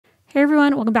Hey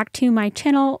everyone, welcome back to my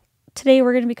channel. Today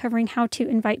we're going to be covering how to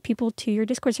invite people to your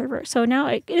Discord server. So now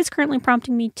it is currently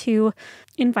prompting me to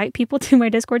invite people to my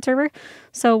Discord server.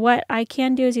 So what I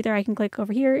can do is either I can click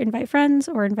over here, invite friends,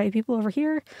 or invite people over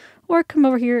here, or come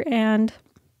over here and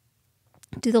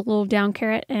do the little down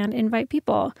caret and invite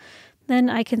people. Then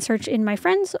I can search in my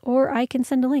friends, or I can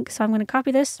send a link. So I'm going to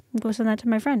copy this and go send that to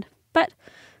my friend. But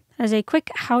as a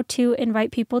quick how to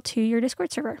invite people to your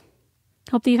Discord server.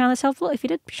 Hope that you found this helpful. If you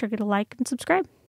did, be sure to like and subscribe.